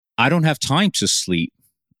I don't have time to sleep.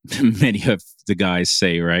 Many of the guys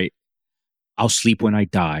say, right? I'll sleep when I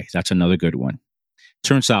die. That's another good one.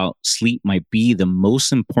 Turns out sleep might be the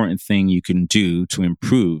most important thing you can do to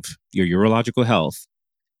improve your urological health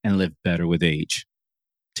and live better with age.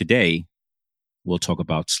 Today, we'll talk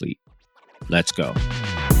about sleep. Let's go.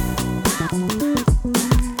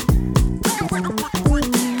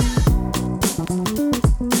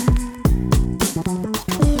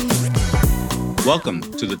 Welcome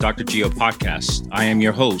to the Dr. Geo podcast. I am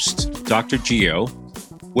your host, Dr. Geo,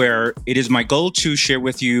 where it is my goal to share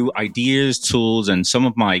with you ideas, tools, and some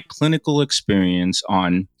of my clinical experience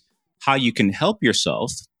on how you can help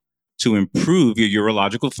yourself to improve your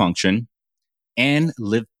urological function and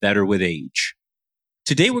live better with age.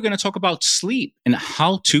 Today, we're going to talk about sleep and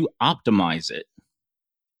how to optimize it.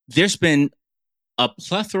 There's been a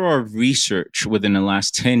plethora of research within the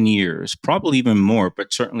last 10 years, probably even more,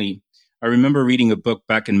 but certainly I remember reading a book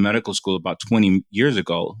back in medical school about 20 years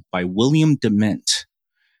ago by William Dement.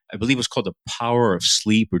 I believe it was called The Power of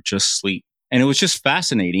Sleep or Just Sleep. And it was just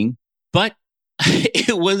fascinating, but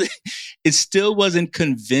it still wasn't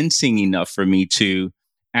convincing enough for me to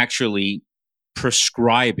actually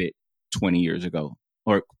prescribe it 20 years ago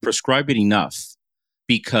or prescribe it enough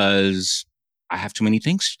because I have too many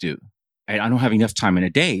things to do. I don't have enough time in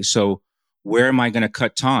a day. So where am I going to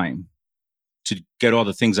cut time to get all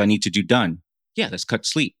the things I need to do done? Yeah, let's cut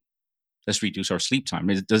sleep. Let's reduce our sleep time.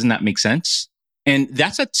 Doesn't that make sense? And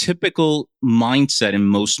that's a typical mindset in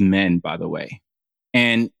most men, by the way.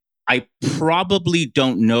 And I probably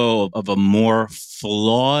don't know of a more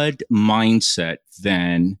flawed mindset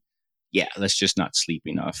than, yeah, let's just not sleep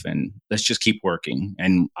enough and let's just keep working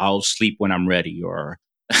and I'll sleep when I'm ready or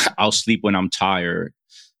I'll sleep when I'm tired.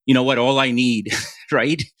 You know what? All I need,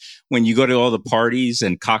 right? When you go to all the parties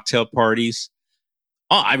and cocktail parties,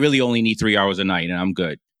 I really only need 3 hours a night and I'm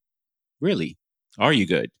good. Really? Are you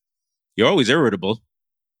good? You're always irritable.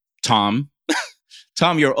 Tom,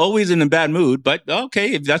 you're always in a bad mood, but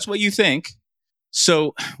okay, if that's what you think.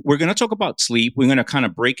 So we're going to talk about sleep. We're going to kind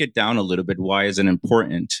of break it down a little bit. Why is it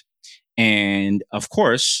important? And of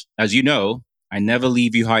course, as you know, I never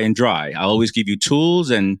leave you high and dry. I always give you tools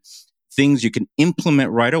and things you can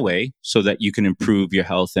implement right away so that you can improve your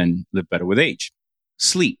health and live better with age.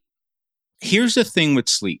 Sleep. Here's the thing with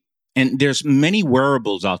sleep. And there's many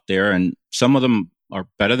wearables out there, and some of them are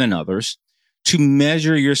better than others, to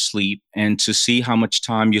measure your sleep and to see how much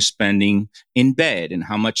time you're spending in bed and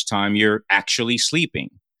how much time you're actually sleeping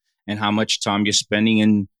and how much time you're spending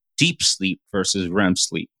in deep sleep versus REM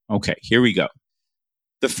sleep. Okay, here we go.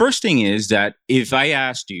 The first thing is that if I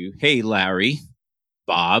asked you, hey, Larry,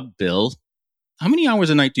 Bob, Bill, how many hours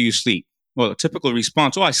a night do you sleep? Well, a typical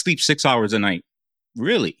response, I sleep 6 hours a night.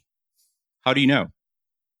 Really? How do you know?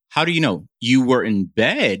 How do you know? You were in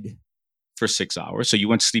bed for 6 hours. So you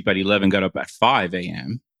went to sleep at 11, got up at 5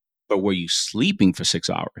 a.m. But were you sleeping for 6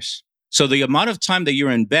 hours? So the amount of time that you're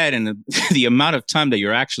in bed and the amount of time that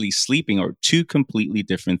you're actually sleeping are two completely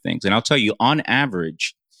different things. And I'll tell you, on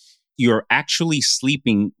average, you're actually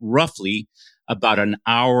sleeping roughly about an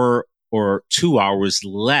hour or 2 hours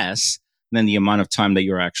less than the amount of time that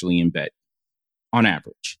you're actually in bed on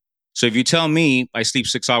average. So if you tell me I sleep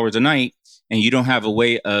 6 hours a night and you don't have a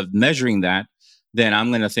way of measuring that, then I'm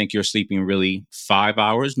going to think you're sleeping really 5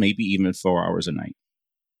 hours, maybe even 4 hours a night.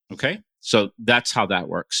 Okay? So that's how that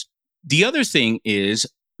works. The other thing is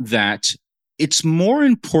that it's more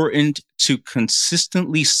important to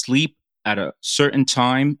consistently sleep at a certain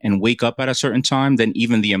time and wake up at a certain time than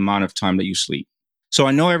even the amount of time that you sleep. So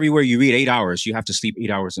I know everywhere you read 8 hours, you have to sleep 8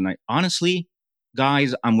 hours a night. Honestly,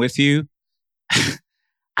 guys, I'm with you.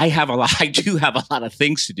 I do have a lot of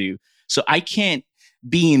things to do. So I can't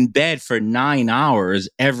be in bed for 9 hours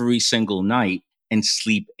every single night and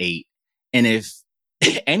sleep 8. And if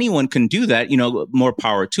anyone can do that, more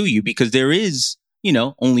power to you, because there is,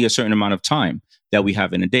 only a certain amount of time that we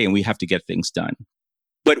have in a day and we have to get things done.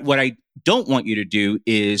 But what I don't want you to do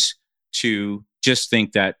is to just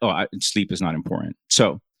think that, sleep is not important.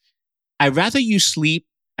 So I'd rather you sleep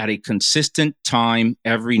at a consistent time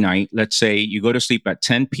every night. Let's say you go to sleep at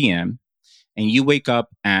 10 p.m. and you wake up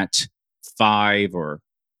at 5 or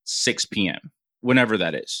 6 p.m., whenever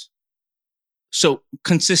that is. So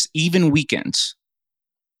even weekends,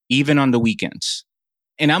 even on the weekends.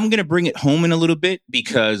 And I'm going to bring it home in a little bit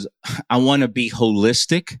because I want to be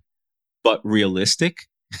holistic, but realistic,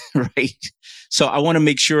 right? So I want to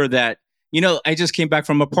make sure that, I just came back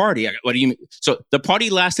from a party. What do you mean? So the party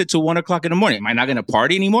lasted till 1 o'clock in the morning. Am I not going to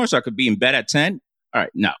party anymore so I could be in bed at 10? All right.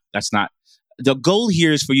 No, that's not. The goal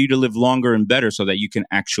here is for you to live longer and better so that you can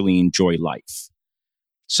actually enjoy life.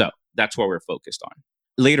 So that's what we're focused on.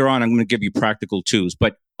 Later on, I'm going to give you practical tools.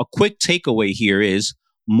 But a quick takeaway here is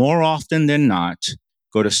more often than not,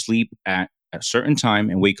 go to sleep at a certain time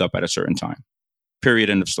and wake up at a certain time. Period.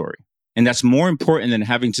 End of story. And that's more important than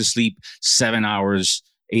having to sleep 7 hours,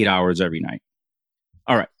 8 hours every night.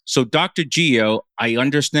 All right. So, Dr. Gio, I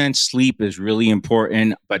understand sleep is really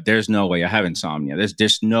important, but there's no way I have insomnia.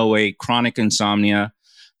 There's no way, chronic insomnia.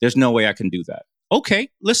 There's no way I can do that. Okay.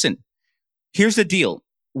 Listen, here's the deal.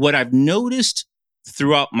 What I've noticed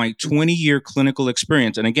throughout my 20-year clinical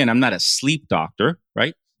experience, and again, I'm not a sleep doctor,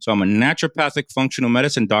 right? So I'm a naturopathic functional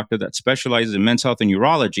medicine doctor that specializes in men's health and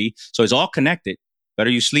urology. So it's all connected. Better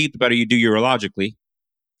you sleep, the better you do urologically.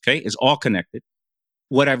 Okay. It's all connected.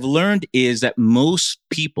 What I've learned is that most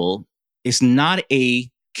people, it's not a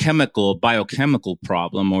biochemical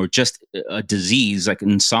problem or just a disease like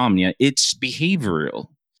insomnia. It's behavioral.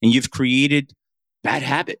 And you've created bad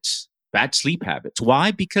habits, bad sleep habits.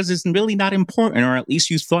 Why? Because it's really not important, or at least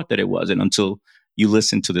you thought that it wasn't until you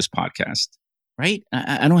listened to this podcast, right?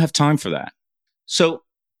 I don't have time for that. So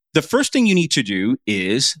the first thing you need to do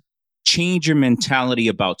is change your mentality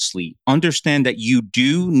about sleep. Understand that you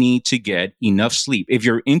do need to get enough sleep. If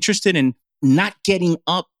you're interested in not getting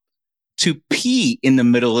up to pee in the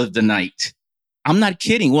middle of the night, I'm not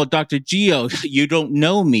kidding. Well, Dr. Gio, you don't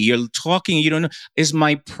know me. You're talking, you don't know. Is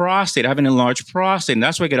my prostate, I have an enlarged prostate, and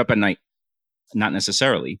that's why I get up at night. Not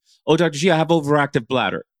necessarily. Oh, Dr. Gio, I have overactive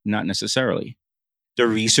bladder. Not necessarily. The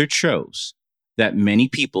research shows that many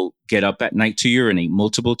people get up at night to urinate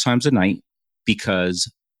multiple times a night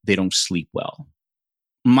because they don't sleep well.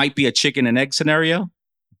 Might be a chicken and egg scenario,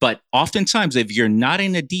 but oftentimes if you're not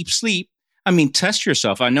in a deep sleep, test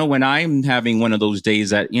yourself. I know when I'm having one of those days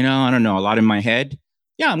that, I don't know, a lot in my head,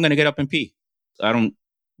 I'm going to get up and pee. I don't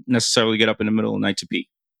necessarily get up in the middle of the night to pee.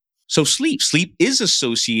 So sleep is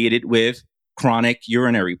associated with chronic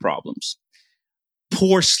urinary problems.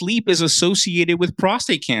 Poor sleep is associated with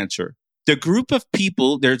prostate cancer. The group of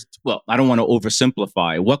people, I don't want to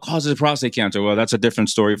oversimplify. What causes prostate cancer? Well, that's a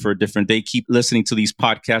different story for a different day. Keep listening to these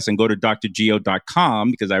podcasts and go to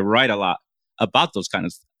drgio.com because I write a lot about those kind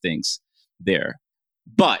of things there.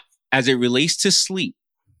 But as it relates to sleep,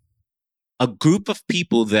 a group of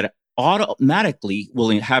people that automatically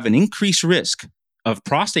will have an increased risk of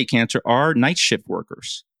prostate cancer are night shift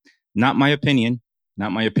workers. Not my opinion,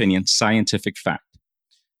 scientific fact.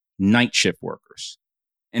 Night shift workers.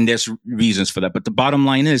 And there's reasons for that. But the bottom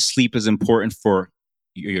line is sleep is important for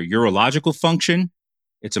your urological function.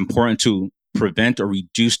 It's important to prevent or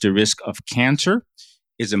reduce the risk of cancer.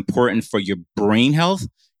 It's important for your brain health.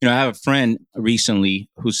 I have a friend recently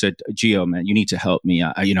who said, Gio, man, you need to help me.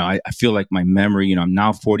 I feel like my memory, I'm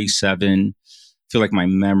now 47. I feel like my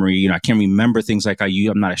memory, I can't remember things like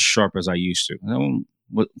I'm not as sharp as I used to.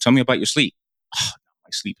 Tell me about your sleep. Oh, my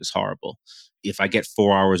sleep is horrible. If I get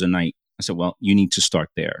 4 hours a night, I said, well, you need to start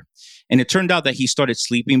there. And it turned out that he started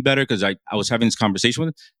sleeping better because I was having this conversation with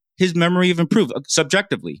him. His memory even improved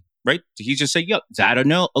subjectively, right? He just said,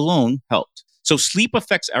 that alone helped. So sleep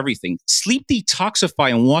affects everything. Sleep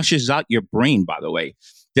detoxifies and washes out your brain, by the way.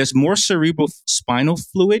 There's more cerebral spinal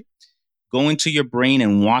fluid going to your brain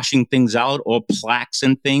and washing things out, or plaques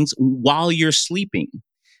and things while you're sleeping.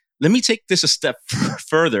 Let me take this a step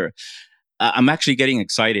further. I'm actually getting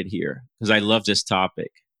excited here because I love this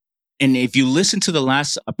topic. And if you listen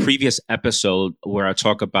to a previous episode where I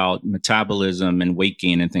talk about metabolism and weight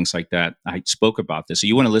gain and things like that, I spoke about this. So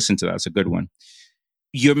you want to listen to that. It's a good one.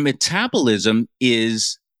 Your metabolism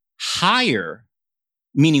is higher,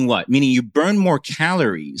 meaning what? Meaning you burn more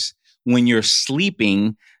calories when you're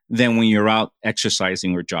sleeping than when you're out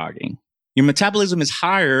exercising or jogging. Your metabolism is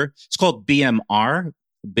higher. It's called BMR,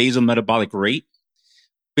 basal metabolic rate.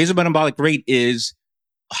 Basal metabolic rate is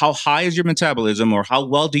how high is your metabolism, or how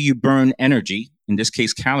well do you burn energy, in this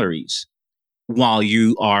case, calories, while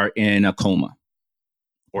you are in a coma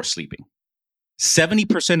or sleeping.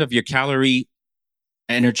 70% of your calorie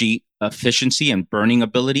energy efficiency and burning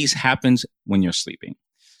abilities happens when you're sleeping.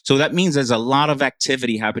 So that means there's a lot of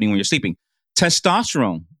activity happening when you're sleeping.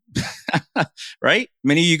 Testosterone, right?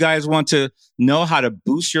 Many of you guys want to know how to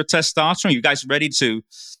boost your testosterone. You guys ready to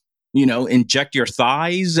inject your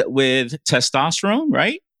thighs with testosterone,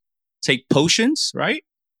 right? Take potions, right?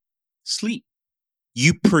 Sleep.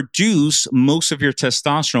 You produce most of your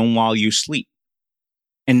testosterone while you sleep.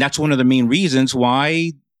 And that's one of the main reasons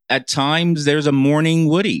why at times there's a morning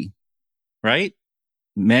woody, right?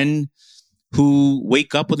 Men who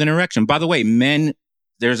wake up with an erection. By the way, men,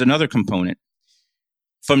 there's another component.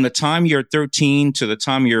 From the time you're 13 to the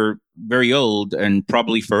time you're very old and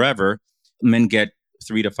probably forever, men get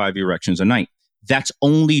 3 to 5 erections a night. That's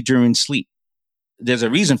only during sleep. there's a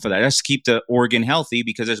reason for that. Let's keep the organ healthy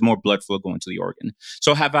because there's more blood flow going to the organ.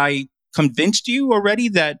 So have I convinced you already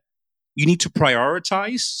that you need to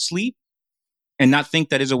prioritize sleep and not think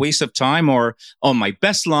that is a waste of time? Or, oh, my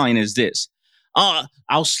best line is this.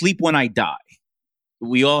 I'll sleep when I die.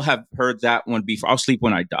 We all have heard that one before. I'll sleep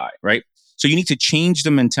when I die, right? So you need to change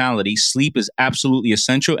the mentality. Sleep is absolutely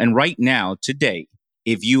essential. And right now, today,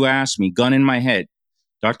 if you ask me, gun in my head,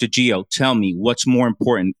 Dr. Gio, tell me what's more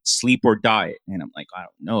important, sleep or diet? And I'm like, I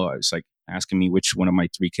don't know. I was like asking me which one of my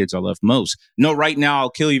 3 kids I love most. No, right now I'll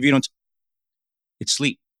kill you if you don't. It's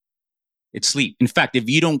sleep. It's sleep. In fact, if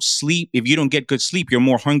you don't sleep, if you don't get good sleep, you're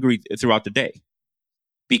more hungry throughout the day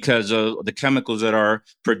because of the chemicals that are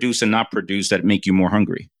produced and not produced that make you more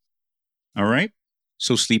hungry. All right.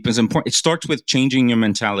 So sleep is important. It starts with changing your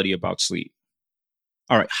mentality about sleep.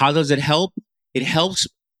 All right. How does it help? It helps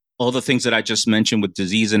all the things that I just mentioned with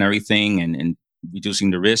disease and everything and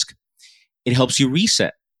reducing the risk. It helps you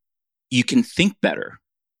reset. You can think better.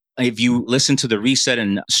 If you listen to the Reset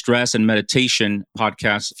and Stress and Meditation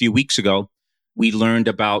podcast a few weeks ago, we learned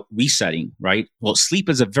about resetting, right? Well, sleep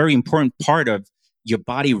is a very important part of your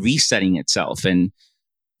body resetting itself and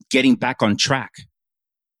getting back on track.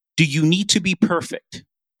 Do you need to be perfect?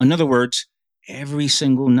 In other words, every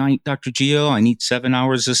single night, Dr. Gio, I need 7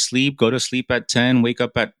 hours of sleep, go to sleep at 10, wake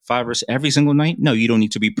up at 5 or 6 every single night? No, you don't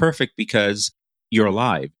need to be perfect because you're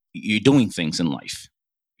alive. You're doing things in life.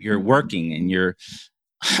 You're working and you're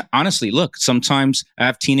honestly, look, sometimes I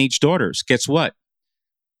have teenage daughters. Guess what?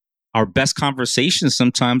 Our best conversations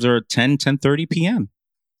sometimes are 10:30 p.m.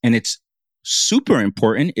 And it's super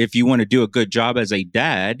important if you want to do a good job as a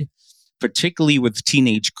dad, particularly with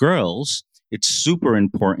teenage girls. It's super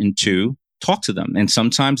important to talk to them. And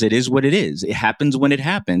sometimes it is what it is. It happens when it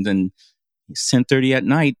happens. And it's 10:30 at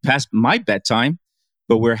night, past my bedtime,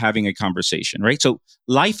 but we're having a conversation, right? So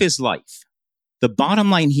life is life. The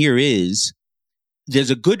bottom line here is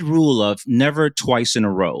there's a good rule of never twice in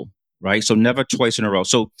a row, right? So never twice in a row.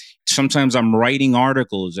 So sometimes I'm writing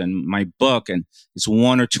articles in my book and it's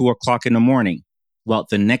 1 or 2 o'clock in the morning. Well,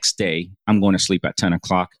 the next day I'm going to sleep at 10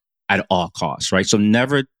 o'clock at all costs, right? So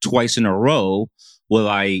never twice in a row will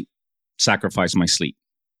I sacrifice my sleep.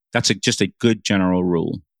 That's just a good general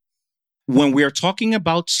rule. When we're talking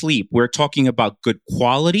about sleep, we're talking about good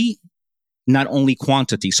quality, not only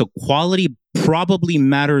quantity. So quality probably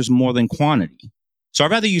matters more than quantity. So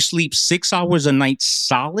I'd rather you sleep 6 hours a night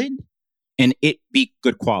solid and it be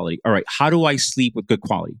good quality. All right, how do I sleep with good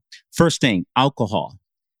quality? First thing, alcohol.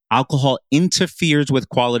 Alcohol interferes with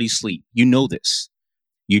quality sleep. You know this.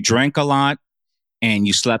 You drank a lot and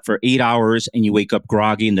you slept for 8 hours and you wake up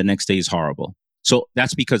groggy and the next day is horrible. So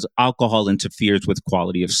that's because alcohol interferes with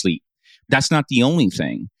quality of sleep. That's not the only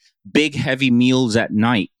thing. Big, heavy meals at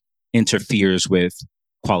night interferes with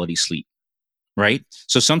quality sleep. Right?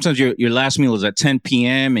 So sometimes your last meal is at 10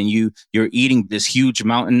 p.m. and you're eating this huge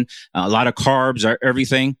mountain, a lot of carbs,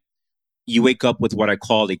 everything. You wake up with what I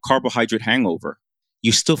call a carbohydrate hangover.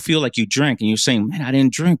 You still feel like you drank and you're saying, man, I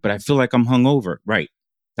didn't drink, but I feel like I'm hungover. Right.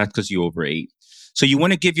 That's because you overate. So you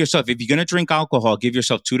want to give yourself, if you're going to drink alcohol, give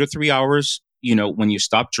yourself 2 to 3 hours, when you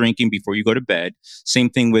stop drinking before you go to bed. Same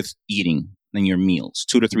thing with eating and your meals,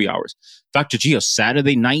 2 to 3 hours. Dr. Gio,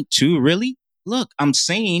 Saturday night too? Really? Look, I'm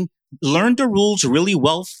saying, learn the rules really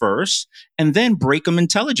well first and then break them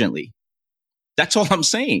intelligently. That's all I'm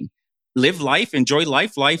saying. Live life, enjoy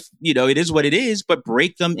life. Life, it is what it is, but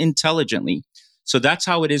break them intelligently. So that's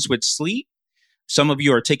how it is with sleep. Some of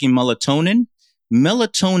you are taking melatonin.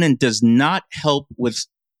 Melatonin does not help with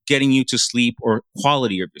getting you to sleep or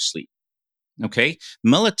quality of your sleep. Okay?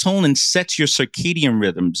 Melatonin sets your circadian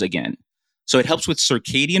rhythms again. So it helps with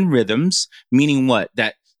circadian rhythms, meaning what?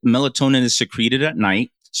 That melatonin is secreted at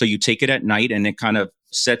night. So you take it at night and it kind of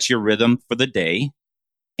sets your rhythm for the day.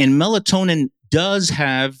 And melatonin does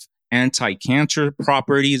have anti-cancer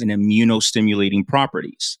properties and immunostimulating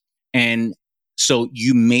properties. And so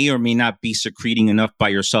you may or may not be secreting enough by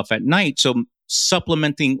yourself at night. So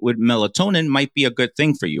supplementing with melatonin might be a good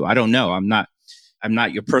thing for you. I don't know. I'm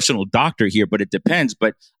not your personal doctor here, but it depends.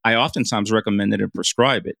 But I oftentimes recommend it and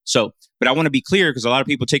prescribe it. So, but I want to be clear because a lot of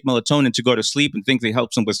people take melatonin to go to sleep and think it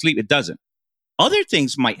helps them with sleep. It doesn't. Other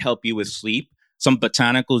things might help you with sleep. Some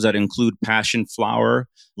botanicals that include passion flower,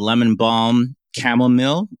 lemon balm,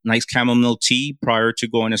 chamomile, nice chamomile tea prior to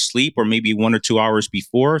going to sleep, or maybe 1 or 2 hours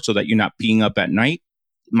before so that you're not peeing up at night,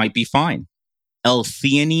 might be fine.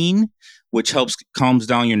 L-theanine, which helps calms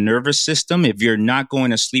down your nervous system. If you're not going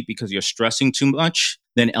to sleep because you're stressing too much,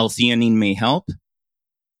 then L-theanine may help.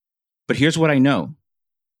 But here's what I know.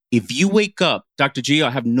 If you wake up, Dr. G, I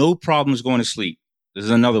have no problems going to sleep. This is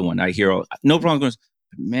another one I hear. No problem going to sleep.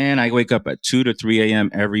 Man, I wake up at 2 to 3 a.m.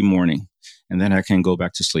 every morning, and then I can go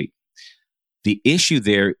back to sleep. The issue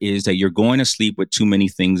there is that you're going to sleep with too many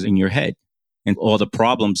things in your head and all the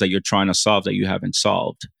problems that you're trying to solve that you haven't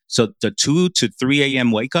solved. So the 2 to 3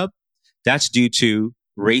 a.m. wake up, that's due to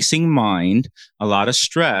racing mind, a lot of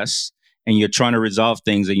stress, and you're trying to resolve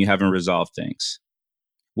things and you haven't resolved things.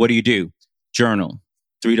 What do? Journal,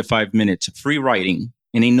 3 to 5 minutes, free writing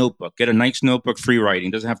in a notebook. Get a nice notebook, free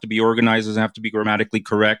writing. Doesn't have to be organized, doesn't have to be grammatically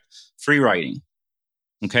correct. Free writing.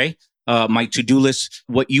 Okay? My to-do list,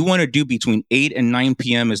 what you want to do between 8 and 9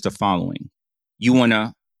 p.m. is the following. You want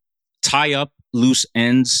to tie up loose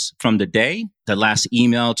ends from the day, the last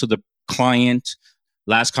email to the client,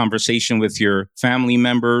 last conversation with your family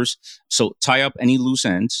members. So tie up any loose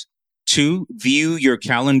ends. 2, view your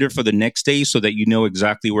calendar for the next day so that you know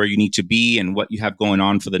exactly where you need to be and what you have going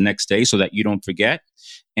on for the next day so that you don't forget.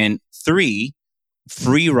 And 3,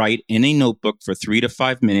 free write in a notebook for 3 to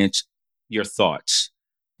 5 minutes your thoughts,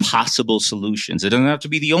 possible solutions. It doesn't have to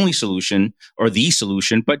be the only solution or the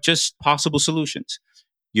solution, but just possible solutions.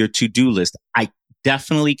 Your to-do list. I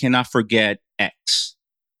definitely cannot forget X,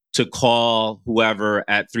 to call whoever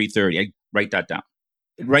at 3:30. I write that down.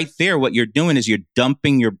 Right there, what you're doing is you're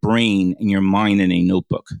dumping your brain and your mind in a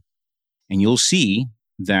notebook. And you'll see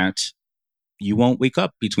that you won't wake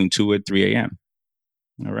up between 2 and 3 a.m.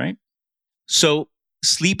 All right? So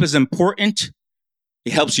sleep is important.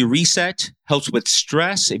 It helps you reset, helps with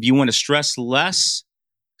stress. If you want to stress less,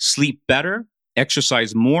 sleep better,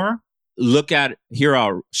 exercise more. Look at here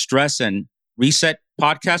our stress and reset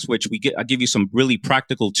podcast, which I give you some really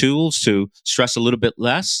practical tools to stress a little bit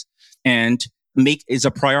less and make is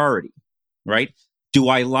a priority, right? Do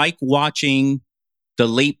I like watching the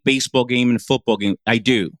late baseball game and football game? I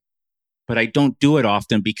do, but I don't do it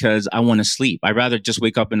often because I want to sleep. I'd rather just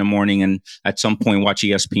wake up in the morning and at some point watch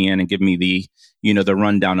ESPN and give me the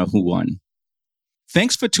rundown of who won.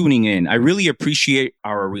 Thanks for tuning in. I really appreciate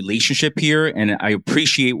our relationship here and I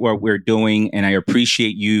appreciate what we're doing and I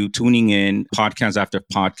appreciate you tuning in podcast after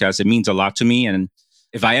podcast. It means a lot to me. And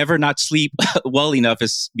if I ever not sleep well enough,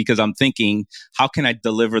 it's because I'm thinking, how can I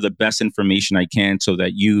deliver the best information I can so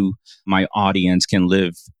that you, my audience, can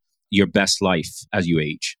live your best life as you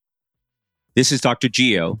age? This is Dr.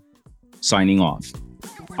 Gio signing off.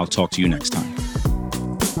 I'll talk to you next time.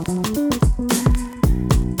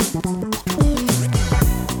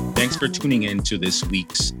 Thanks for tuning in to this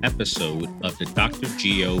week's episode of the Dr.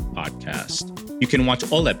 Gio podcast. You can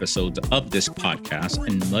watch all episodes of this podcast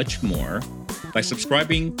and much more by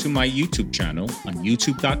subscribing to my YouTube channel on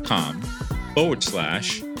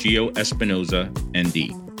youtube.com/Gio Espinoza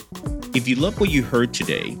ND. If you love what you heard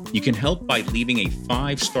today, you can help by leaving a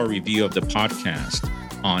 5-star review of the podcast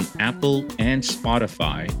on Apple and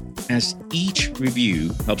Spotify, as each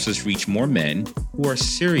review helps us reach more men who are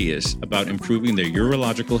serious about improving their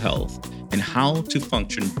urological health and how to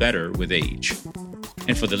function better with age.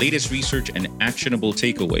 And for the latest research and actionable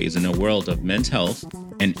takeaways in the world of men's health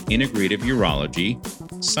and integrative urology,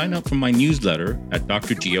 sign up for my newsletter at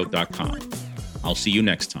drgio.com. I'll see you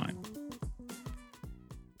next time.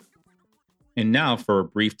 And now for a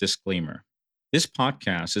brief disclaimer. This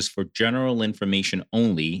podcast is for general information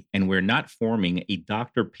only, and we're not forming a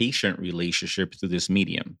doctor-patient relationship through this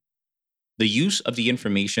medium. The use of the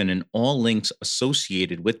information and all links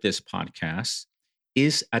associated with this podcast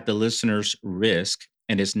is at the listener's risk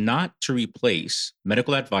and is not to replace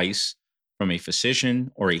medical advice from a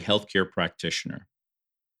physician or a healthcare practitioner.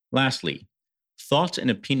 Lastly, thoughts and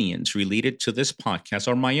opinions related to this podcast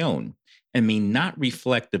are my own and may not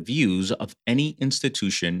reflect the views of any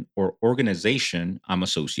institution or organization I'm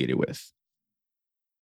associated with.